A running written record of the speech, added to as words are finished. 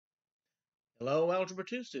Hello, Algebra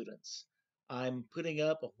 2 students. I'm putting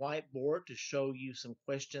up a whiteboard to show you some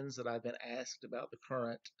questions that I've been asked about the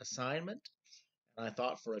current assignment. And I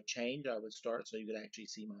thought for a change I would start so you could actually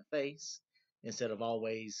see my face instead of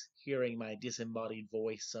always hearing my disembodied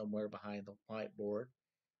voice somewhere behind the whiteboard.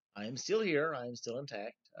 I am still here. I am still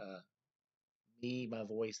intact. Me, my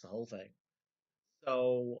voice, the whole thing.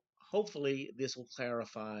 So hopefully this will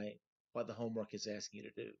clarify what the homework is asking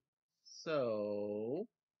you to do. So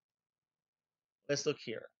let's look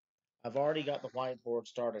here. I've already got the whiteboard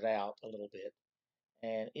started out a little bit.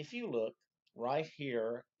 And if you look, right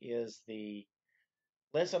here is the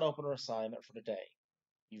lesson opener assignment for today.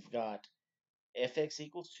 You've got fx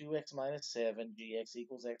equals 2x minus 7, gx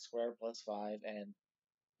equals x squared plus 5, and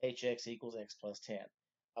hx equals x plus 10.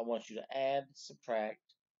 I want you to add, subtract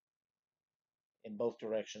in both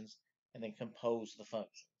directions, and then compose the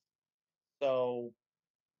function. So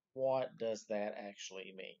what does that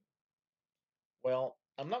actually mean? Well,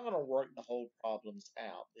 I'm not going to work the whole problems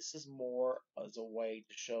out. This is more as a way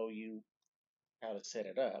to show you how to set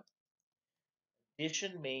it up.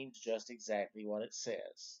 Addition means just exactly what it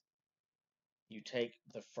says. You take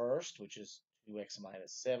the first, which is 2x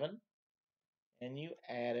minus 7, and you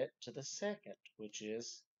add it to the second, which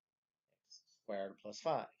is x squared plus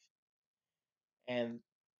 5. And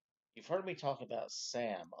you've heard me talk about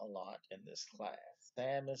SAM a lot in this class.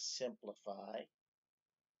 SAM is simplify.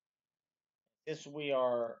 Since we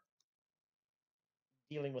are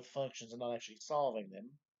dealing with functions and not actually solving them,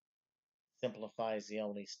 simplify is the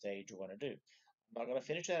only stage we're going to do. I'm not going to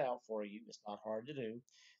finish that out for you. It's not hard to do.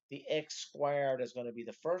 The x squared is going to be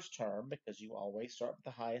the first term because you always start with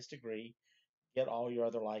the highest degree, get all your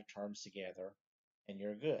other like terms together, and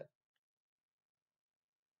you're good.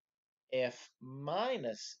 F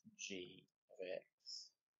minus g of x,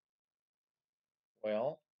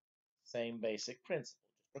 well, same basic principle.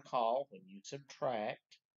 Just recall, when you subtract,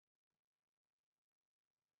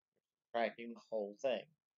 subtracting the whole thing.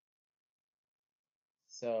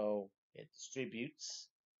 So it distributes.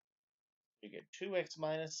 You get 2x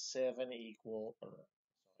minus 7 equal, or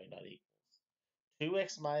sorry, not equals.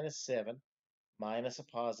 2x minus 7 minus a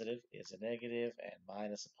positive is a negative, and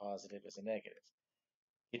minus a positive is a negative.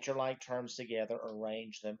 Get your like terms together,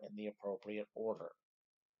 arrange them in the appropriate order.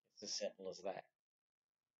 It's as simple as that.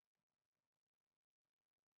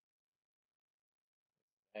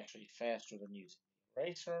 Actually faster than using the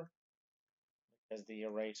eraser, because the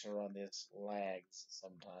eraser on this lags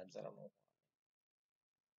sometimes. I don't know why.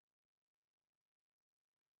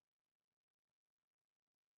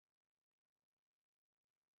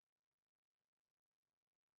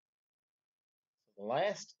 So the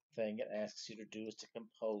last thing it asks you to do is to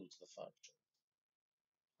compose the function.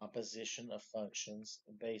 Composition of functions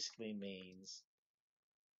basically means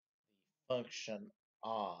the function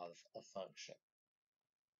of a function.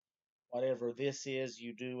 Whatever this is,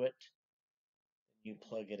 you do it, you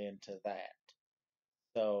plug it into that.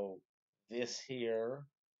 So this here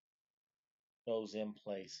goes in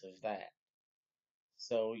place of that.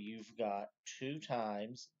 So you've got 2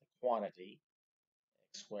 times the quantity,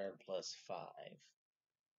 x squared plus 5.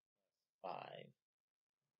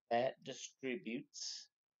 That distributes.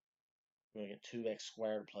 We're going to get 2x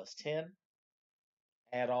squared plus 10.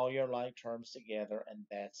 Add all your like terms together, and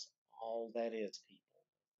that's all that is, people.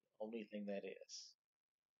 The only thing that is.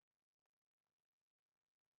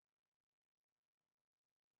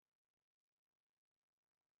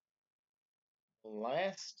 The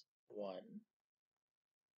last one,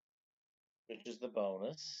 which is the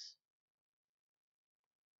bonus,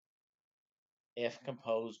 F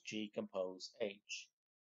compose G compose H.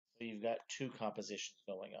 So you've got 2 compositions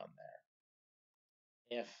going on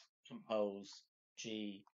there. F compose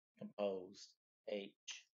G compose H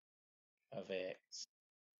of X,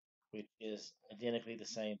 which is identically the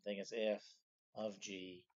same thing as F of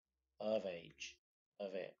G of H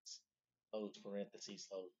of X. Close parentheses,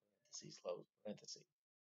 close parentheses, close parentheses.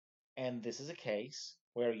 And this is a case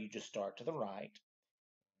where you just start to the right.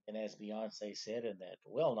 And as Beyonce said in that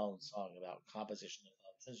well-known song about composition of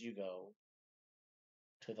functions, you go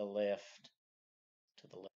to the left, to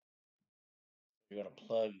the left. You're going to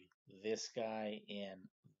plug this guy in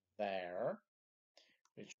there,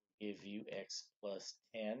 which will give you x plus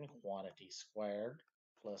 10 quantity squared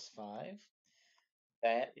plus 5.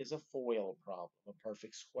 That is a FOIL problem, a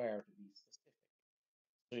perfect square to be specific.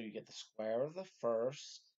 So you get the square of the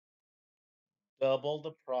first, double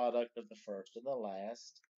the product of the first and the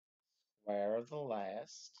last, square of the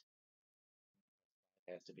last,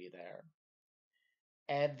 has to be there.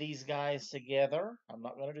 Add these guys together. I'm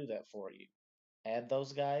not going to do that for you. Add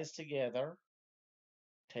those guys together,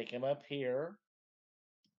 take them up here,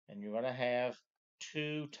 And you're going to have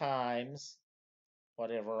 2 times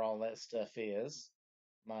whatever all that stuff is,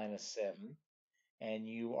 minus 7. And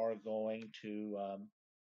you are going to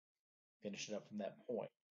finish it up from that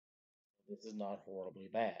point. This is not horribly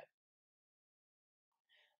bad.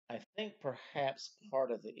 I think perhaps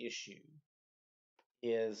part of the issue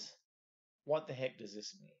is, what the heck does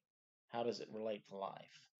this mean? How does it relate to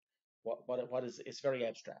life? What is it's very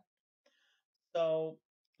abstract. So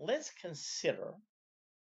let's consider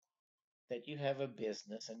that you have a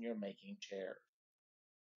business and you're making chairs.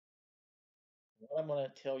 What I'm going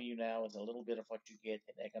to tell you now is a little bit of what you get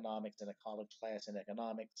in economics in a college class in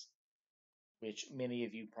economics, which many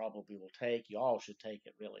of you probably will take. You all should take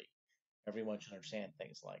it, really. Everyone should understand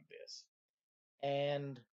things like this.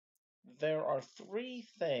 And there are 3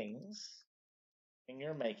 things when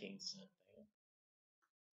you're making something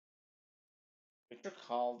which are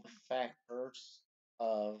called the factors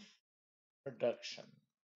of production,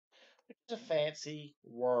 which is a fancy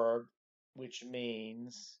word which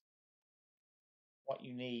means what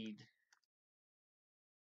you need to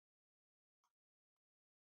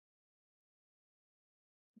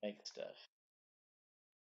make stuff.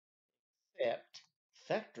 Except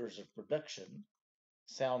factors of production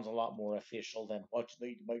sounds a lot more official than what you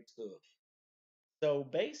need to make stuff. So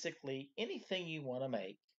basically, anything you want to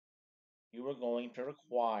make, you are going to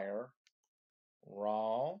require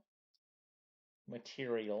raw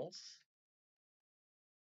materials.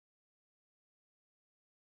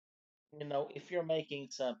 If you're making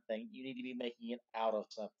something, you need to be making it out of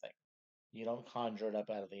something. You don't conjure it up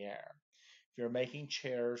out of the air. If you're making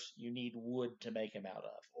chairs, you need wood to make them out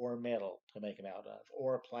of, or metal to make them out of,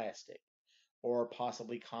 or plastic, or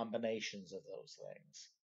possibly combinations of those things.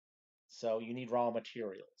 So you need raw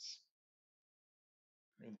materials.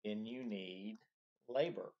 And then you need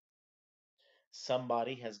labor.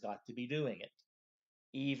 Somebody has got to be doing it.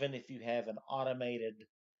 Even if you have an automated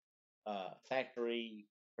factory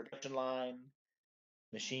production line,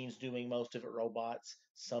 machines doing most of it, robots,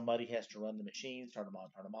 somebody has to run the machines, turn them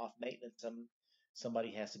on, turn them off, maintenance them.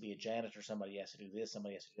 Somebody has to be a janitor, somebody has to do this,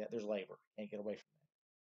 somebody has to do that. There's labor. Can't get away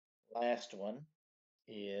from that. Last one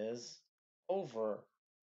is overhead.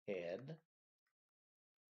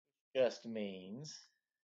 Just means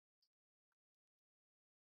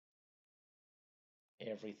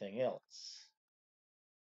everything else.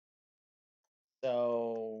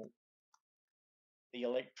 So the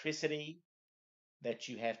electricity that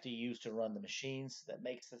you have to use to run the machines that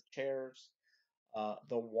makes the chairs,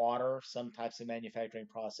 the water, some types of manufacturing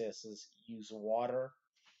processes use water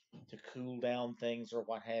to cool down things or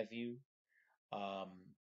what have you. Um,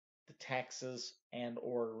 the taxes and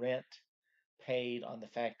or rent paid on the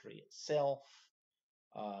factory itself.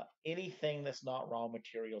 Anything that's not raw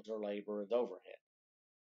materials or labor is overhead.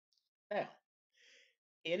 Now,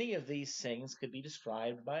 any of these things could be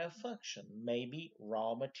described by a function. Maybe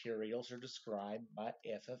raw materials are described by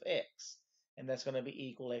f of x, and that's going to be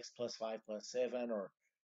equal x plus 5 plus 7, or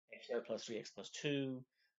x squared plus 3x plus 2.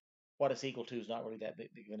 What it's equal to is not really that big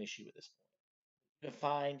of an issue at this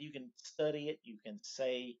point. You can study it, you can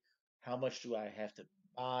say, how much do I have to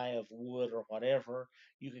buy of wood or whatever.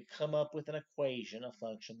 You can come up with an equation, a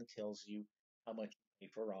function that tells you how much you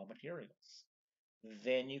pay for raw materials.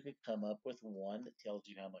 Then you could come up with one that tells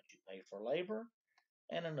you how much you pay for labor,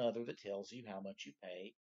 and another that tells you how much you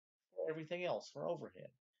pay for everything else for overhead.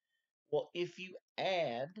 Well, if you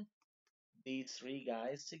add these 3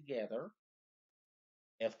 guys together,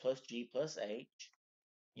 f plus g plus h,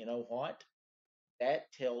 you know what?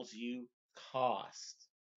 That tells you cost.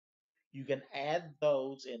 You can add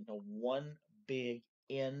those into one big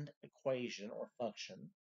end equation or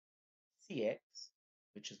function, cx,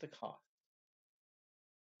 which is the cost,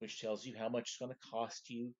 which tells you how much it's going to cost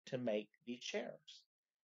you to make these chairs.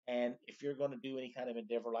 And if you're going to do any kind of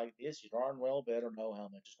endeavor like this, you darn well better know how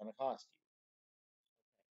much it's going to cost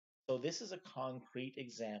you. So this is a concrete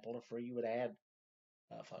example of where you would add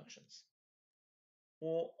functions.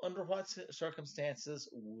 Well, under what circumstances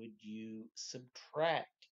would you subtract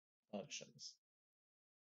functions?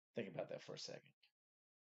 Think about that for a second.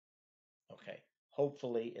 Okay,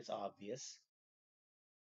 hopefully it's obvious.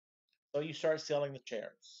 So you start selling the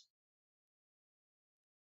chairs.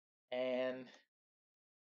 And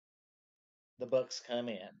the bucks come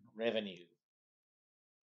in, revenue.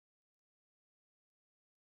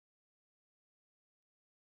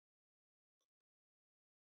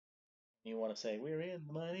 You want to say, we're in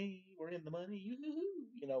the money,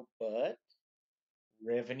 but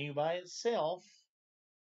revenue by itself,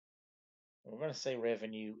 we're going to say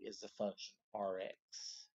revenue is the function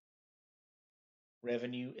Rx.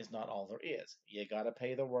 Revenue is not all there is. You got to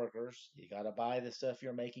pay the workers. You got to buy the stuff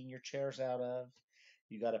you're making your chairs out of.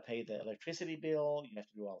 You got to pay the electricity bill. You have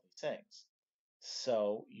to do all these things.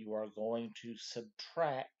 So you are going to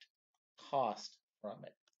subtract cost from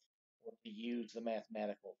it. Or to use the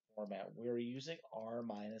mathematical format we're using, r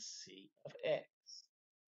minus c of x.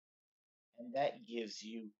 And that gives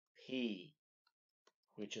you P,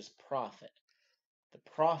 which is profit. The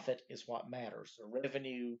profit is what matters. The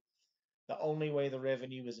revenue, the only way the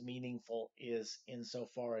revenue is meaningful is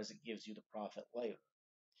insofar as it gives you the profit later.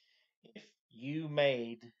 If you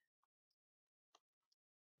made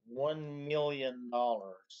 $1 million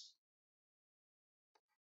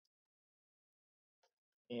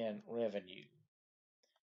in revenue,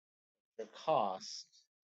 your costs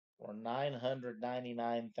were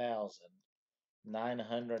 $999,999.99,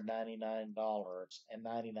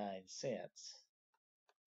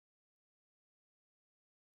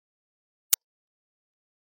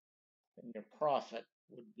 and your profit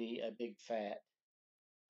would be a big fat,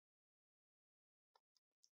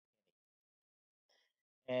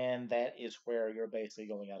 and that is where you're basically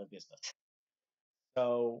going out of business.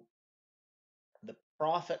 So the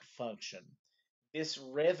profit function, this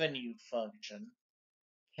revenue function,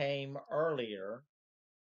 came earlier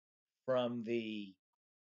from the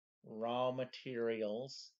raw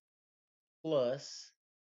materials plus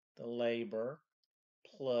the labor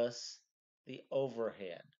plus the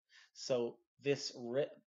overhead. So this,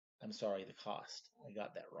 I'm sorry, the cost. I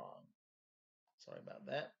got that wrong. Sorry about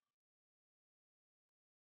that.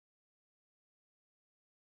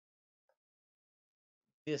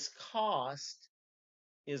 This cost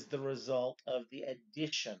is the result of the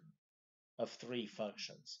addition of three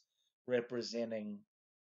functions representing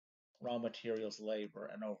raw materials, labor,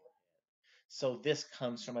 and overhead. So this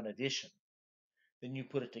comes from an addition. Then you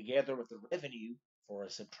put it together with the revenue for a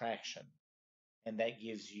subtraction, and that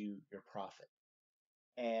gives you your profit.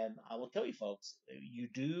 And I will tell you, folks, you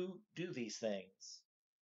do these things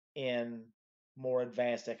in more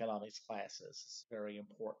advanced economics classes. It's very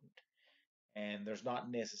important. And there's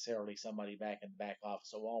not necessarily somebody back in the back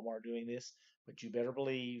office of Walmart doing this, but you better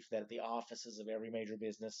believe that at the offices of every major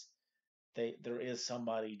business, there is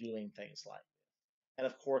somebody doing things like this. And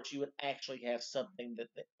of course, you would actually have something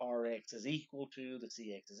that the Rx is equal to, the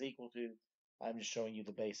Cx is equal to. I'm just showing you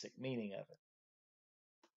the basic meaning of it.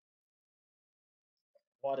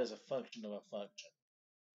 What is a function of a function?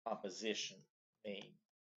 Composition mean?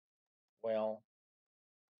 Well,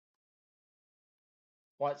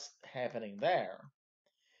 what's happening there?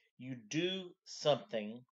 You do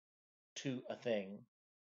something to a thing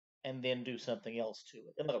and then do something else to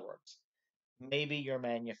it. In other words, maybe you're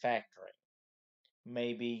manufacturing.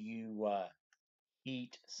 Maybe you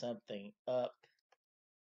heat something up,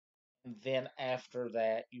 and then after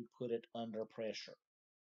that, you put it under pressure.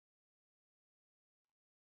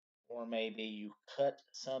 Or maybe you cut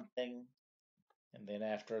something, and then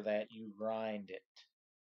after that, you grind it.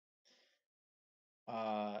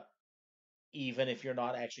 Even if you're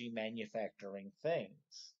not actually manufacturing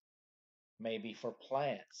things, maybe for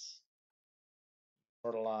plants,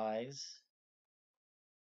 fertilize,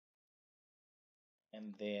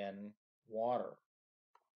 and then water.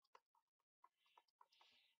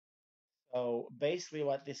 So basically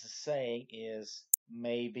what this is saying is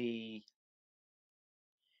maybe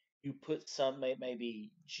you put some,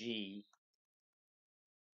 maybe G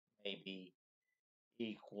maybe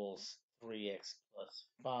equals 3x plus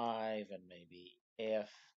 5, and maybe F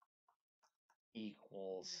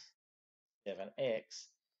equals 7x.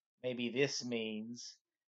 Maybe this means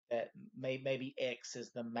that maybe X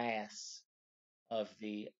is the mass of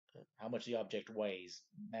the, how much the object weighs.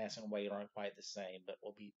 Mass and weight aren't quite the same, but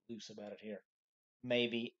we'll be loose about it here.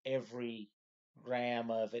 Maybe every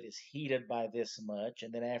gram of it is heated by this much,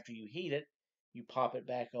 and then after you heat it, you pop it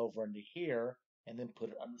back over into here and then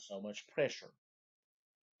put it under so much pressure.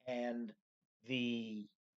 And the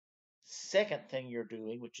second thing you're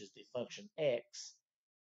doing, which is the function x,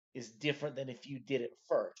 is different than if you did it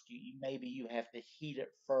first. Maybe you have to heat it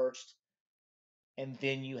first and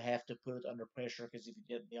then you have to put it under pressure, because if you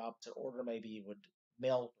did it in the opposite order, maybe it would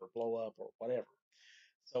melt or blow up or whatever.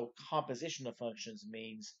 So composition of functions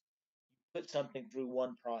means you put something through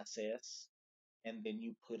one process and then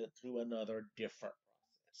you put it through another different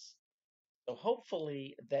process. So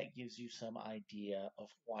hopefully that gives you some idea of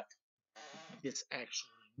what this actually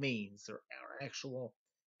means. There are actual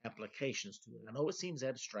applications to it. I know it seems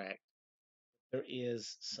abstract, but there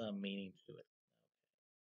is some meaning to it.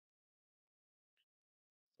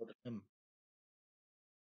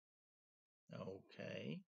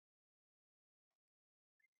 Okay.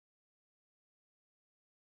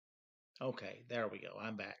 Okay, there we go.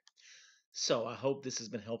 I'm back. So I hope this has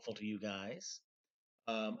been helpful to you guys.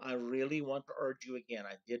 I really want to urge you again.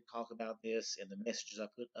 I did talk about this in the messages I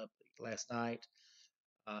put up last night,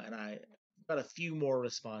 and I got a few more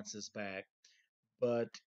responses back. But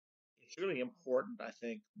it's really important, I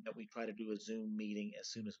think, that we try to do a Zoom meeting as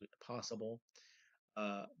soon as possible,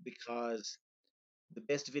 because the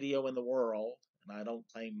best video in the world, and I don't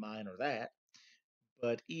claim mine or that,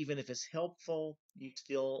 but even if it's helpful, you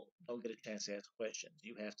still don't get a chance to ask questions.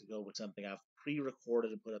 You have to go with something I've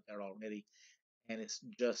pre-recorded and put up there already, and it's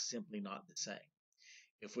just simply not the same.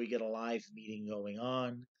 If we get a live meeting going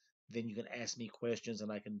on, then you can ask me questions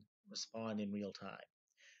and I can respond in real time.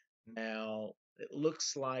 Now, it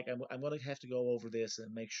looks like I'm going to have to go over this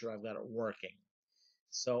and make sure I've got it working.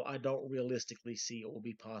 So I don't realistically see it will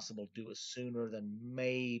be possible to do it sooner than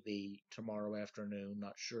maybe tomorrow afternoon.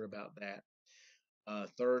 Not sure about that.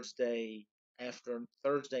 Thursday after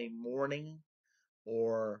Thursday morning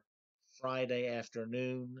or Friday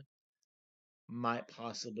afternoon might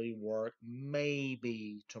possibly work.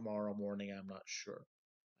 Maybe tomorrow morning. I'm not sure.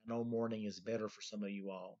 I know morning is better for some of you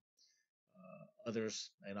all. Others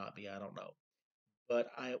may not be. I don't know. But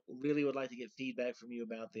I really would like to get feedback from you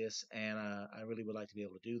about this, and I really would like to be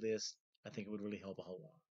able to do this. I think it would really help a whole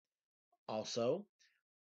lot. Also,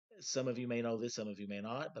 some of you may know this, some of you may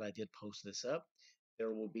not, but I did post this up.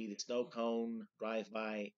 There will be the snow cone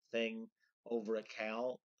drive-by thing over at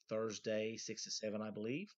Cal Thursday, 6 to 7, I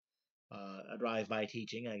believe. A drive-by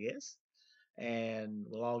teaching, I guess. And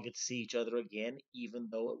we'll all get to see each other again, even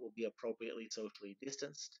though it will be appropriately socially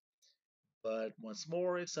distanced. But once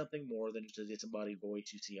more, it's something more than just a disembodied voice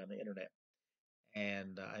you see on the internet.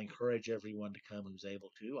 And I encourage everyone to come who's able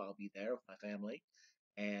to. I'll be there with my family,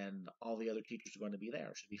 and all the other teachers are going to be there.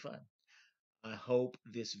 It should be fun. I hope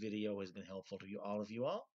this video has been helpful to you, all of you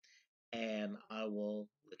all, and I will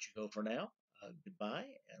let you go for now. Goodbye,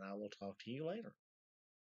 and I will talk to you later.